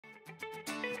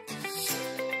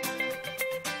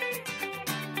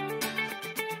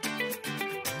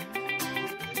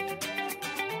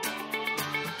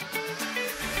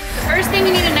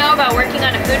know about working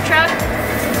on a food truck?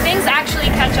 Things actually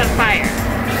catch on fire.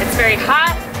 It's very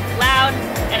hot, loud,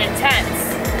 and intense.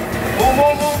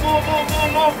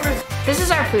 This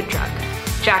is our food truck,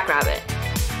 Jackrabbit.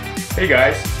 Hey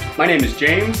guys, my name is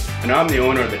James, and I'm the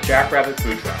owner of the Jackrabbit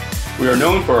food truck. We are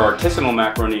known for our artisanal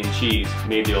macaroni and cheese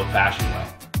made the old-fashioned way.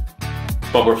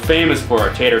 But we're famous for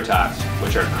our tater tots,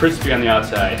 which are crispy on the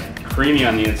outside, creamy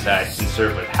on the inside, and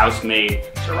served with house-made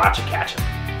sriracha ketchup.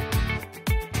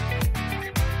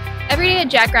 Every day at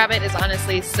Jackrabbit is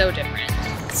honestly so different.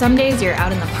 Some days you're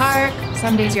out in the park,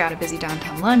 some days you're at a busy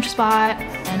downtown lunch spot,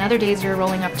 and other days you're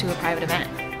rolling up to a private event.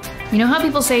 You know how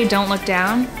people say don't look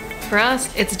down? For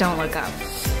us, it's don't look up.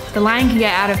 The line can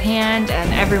get out of hand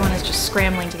and everyone is just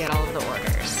scrambling to get all of the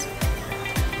orders.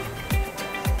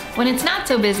 When it's not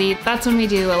so busy, that's when we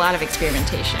do a lot of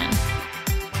experimentation.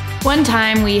 One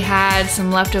time we had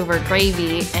some leftover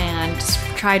gravy and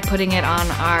tried putting it on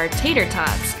our tater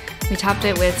tots. We topped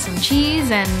it with some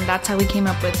cheese, and that's how we came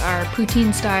up with our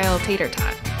poutine-style tater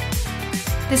tot.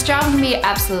 This job can be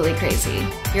absolutely crazy.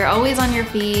 You're always on your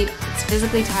feet, it's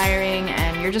physically tiring,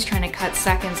 and you're just trying to cut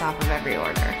seconds off of every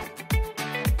order.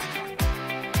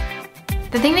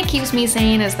 The thing that keeps me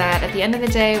sane is that at the end of the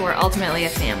day, we're ultimately a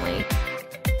family.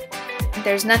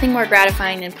 There's nothing more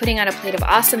gratifying than putting out a plate of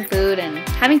awesome food and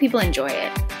having people enjoy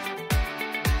it.